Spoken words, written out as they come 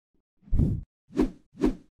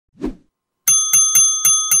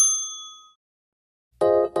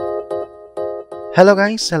Hello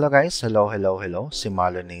guys, hello. Si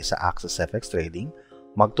Marlon ni sa Access FX Trading.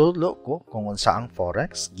 Magtudlo ko kung unsa ang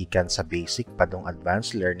Forex gikan sa basic padung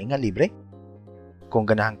advanced learning nga libre. Kung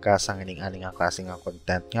ganahan ka sa nganing-aning nga klase nga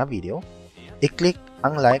content nga video, i-click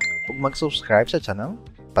ang like ug mag-subscribe sa channel,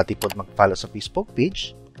 pati pod mag-follow sa Facebook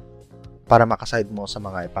page para makaside mo sa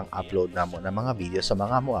mga ipang-upload namo na mga video sa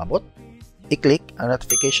mga moabot. I-click ang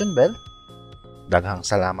notification bell. Daghang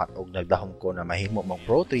salamat og nagdahom ko na mahimo mong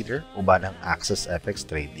pro trader uban ang Access FX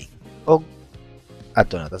Trading. Og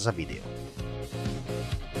adto na ta sa video.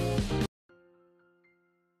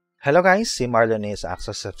 Hello guys, si Marlon sa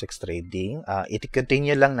Access FX Trading.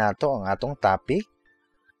 Iti-continue lang nato ang atong topic.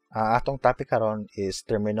 Atong topic karon is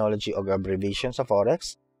terminology og abbreviation sa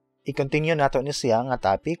Forex. I-continue nato ni siya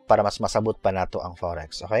nga topic para mas masabot pa nato ang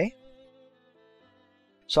Forex, okay?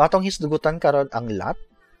 So atong hisgutan karon ang lot.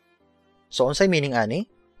 So, unsay meaning ani?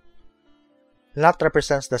 Lot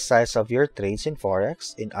represents the size of your trades in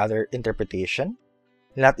Forex. In other interpretation,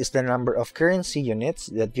 lot is the number of currency units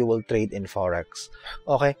that you will trade in Forex.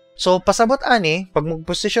 Okay? So, pasabot ani, pag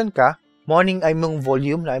mag-position ka, morning ay mong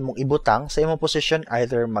volume na ay mong ibutang sa imong position,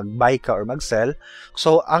 either mag-buy ka or mag-sell.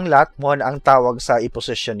 So, ang lot mo na ang tawag sa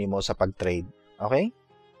i-position nimo sa pag-trade. Okay?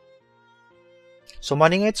 So,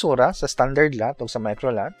 morning ay tsura sa standard lot o sa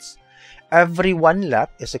micro lots. Every one lot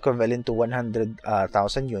is equivalent to 100,000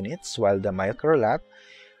 units, while the micro lot,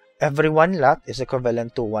 every one lot is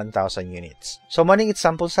equivalent to 1,000 units. So, maning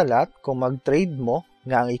example sa lot, kung mag-trade mo,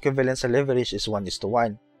 nga ang equivalent sa leverage is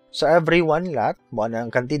 1:1. So, every one lot, mo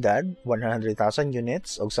ang kantidad, 100,000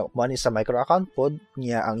 units, o sa money sa micro account pod,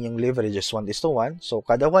 niya ang yung leverage is 1:1. So,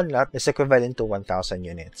 kada one lot is equivalent to 1,000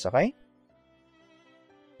 units. Okay?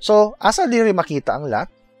 So, asa diri makita ang lot?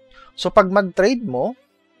 So, pag mag-trade mo,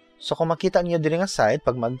 so, kung makita niyo diri nga side,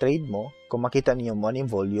 pag mag-trade mo, kung makita niyo money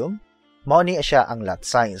volume, money siya ang lot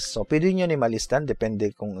size. So, pwede niyo ni malistan,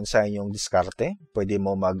 depende kung unsa yung diskarte. Pwede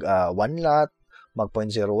mo mag 1 lot, mag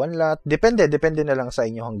 0.01 lot. Depende na lang sa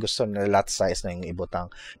inyo ang gusto na lot size na yung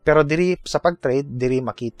ibutang. Pero diri sa pag-trade, diri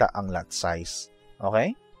makita ang lot size.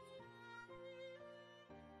 Okay?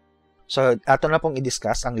 So, ato na pong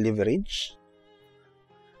i-discuss ang leverage.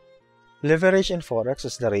 Leverage in Forex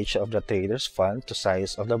is the ratio of the trader's fund to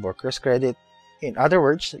size of the broker's credit. In other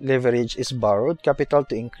words, leverage is borrowed capital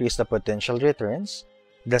to increase the potential returns.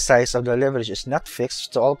 The size of the leverage is not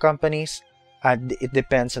fixed to all companies, and it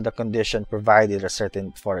depends on the condition provided a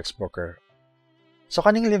certain Forex broker. So,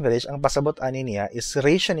 kaning leverage, ang pasabot ani niya is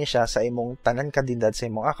ratio ni siya sa imong tanan kantidad sa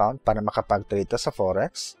imong account para makapag-trade ta sa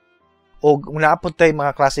Forex. O naapod tayo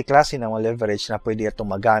mga klase-klase ng mga leverage na pwede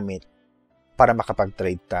itong magamit para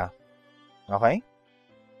makapag-trade ta. Okay?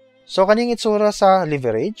 So, kaning itsura sa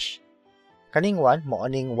leverage, kaning 1, mo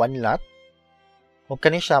aning 1 lot, o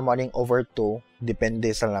kaning siya, mo aning over 2,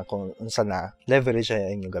 depende sa lang kung unsa na leverage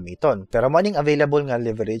ay inyong gamiton. Pero mo aning available nga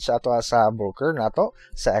leverage ato sa broker nato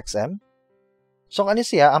sa XM. So, kani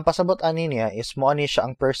siya, ang pasabot ani niya is mo ani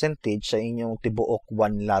siya ang percentage sa inyong tibuok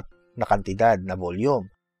 1 lot na kantidad na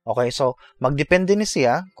volume. Okay, so magdepende ni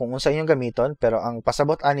siya kung unsa inyong gamiton, pero ang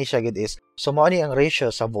pasabot ani siya gid is so mao ni ang ratio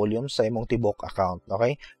sa volume sa imong tibok account,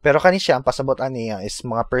 okay? Pero kani siya ang pasabot ani niya is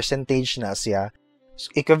mga percentage na siya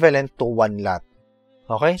equivalent to 1 lot.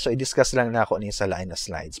 Okay? So i-discuss lang nako ni sa lain na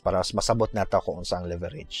slides para mas masabot nato kung unsa ang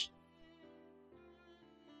leverage.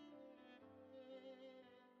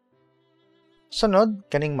 Sunod,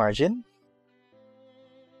 kaning margin.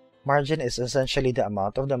 Margin is essentially the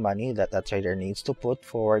amount of the money that a trader needs to put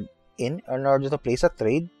forward in order to place a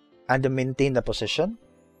trade and to maintain the position.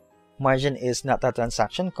 Margin is not a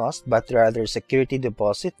transaction cost, but rather security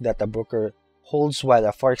deposit that a broker holds while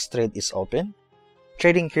a forex trade is open.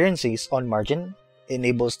 Trading currencies on margin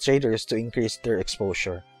enables traders to increase their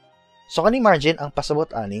exposure. So, kaning margin, ang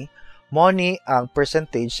pasabot ani, money ang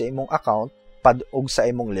percentage sa imong account padug sa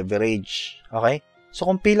imong leverage. Okay? So,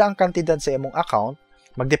 kung pila ang kantidad sa imong account,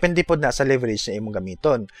 magdepende po na sa leverage na imong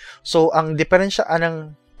gamiton. So, ang diferensya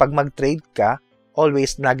anang pag mag-trade ka,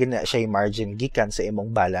 always nagin na siya yung margin gikan sa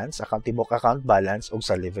imong balance, tibok account balance, o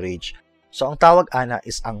sa leverage. So, ang tawag ana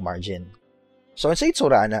is ang margin. So, sa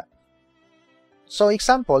itsura ana. So,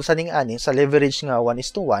 example, sa ning-ani, sa leverage nga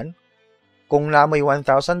 1:1, kung namoy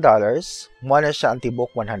 $1,000, mo na siya ang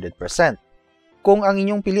tibok 100%. Kung ang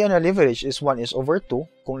inyong pilian na leverage is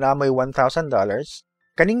 1:2, kung namoy $1,000,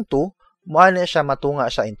 kaning 2, mo na siya matunga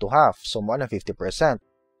siya into half. So, mo na 50%.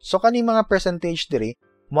 So, kaning mga percentage diri,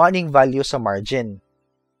 mo aning value sa margin.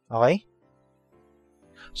 Okay?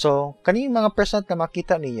 So, kaning mga percent na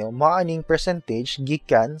makita ninyo, mo aning percentage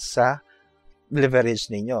gikan sa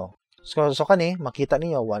leverage ninyo. So kani, makita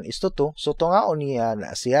niyo 1:2. So tungaon niya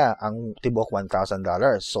na siya ang tibok $1,000.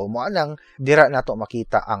 So mo lang dira nato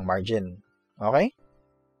makita ang margin. Okay?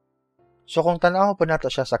 So kung tanaw po nato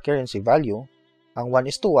siya sa currency value, ang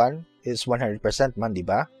 1:1 is 100% man, di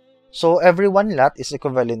ba? So every one lot is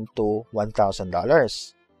equivalent to $1,000.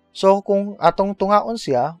 So kung atong tungaon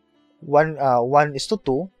siya 1:2,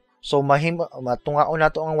 so matungaon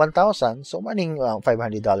nato ang 1,000, so maning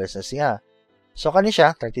 $500 na siya. So kani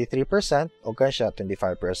siya 33% o kani siya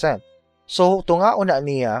 25%. So tungaon na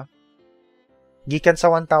niya gikan sa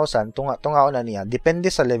 1,000, tungaon na niya depende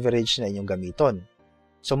sa leverage na inyong gamiton.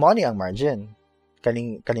 So mao ni ang margin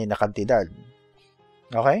kanina kantidad.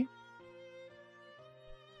 Okay?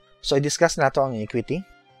 So i-discuss nato ang equity.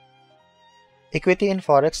 Equity in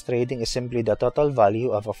forex trading is simply the total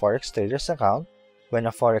value of a forex trader's account when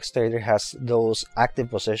a forex trader has those active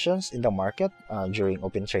positions in the market during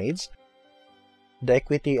open trades. The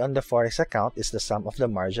equity on the forex account is the sum of the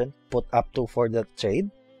margin put up to for the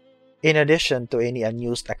trade in addition to any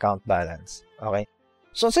unused account balance. Okay?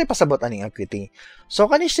 So unsay pasabot aning equity? So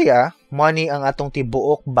kani siya money ang atong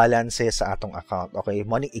tibuok balance sa atong account. Okay?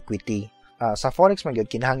 Money equity. Sa forex man gyud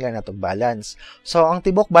kinahanglan nato balance. So ang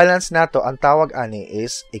tibok balance nato ang tawag ani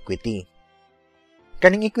is equity.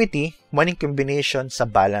 Kaning equity money combination sa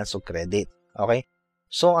balance ug credit. Okay?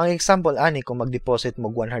 So ang example ani kung mag-deposit mo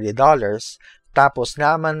 $100 tapos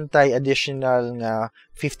naman tay additional nga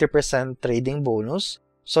 50% trading bonus,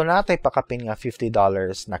 so natay pakapin nga $50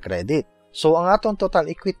 na credit. So ang atong total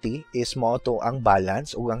equity is mo to ang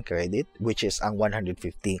balance ug ang credit, which is ang 150.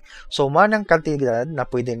 So manang kantidad na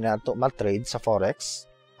pwede nato ma-trade sa forex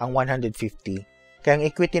ang 150. Kaya ang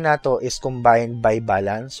equity nato is combined by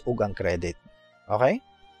balance ug ang credit. Okay?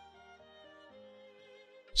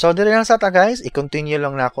 So dili lang sa ta guys, i-continue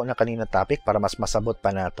lang nako na kanina topic para mas masabot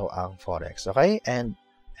pa nato ang forex. Okay? And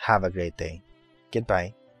have a great day.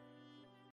 Goodbye.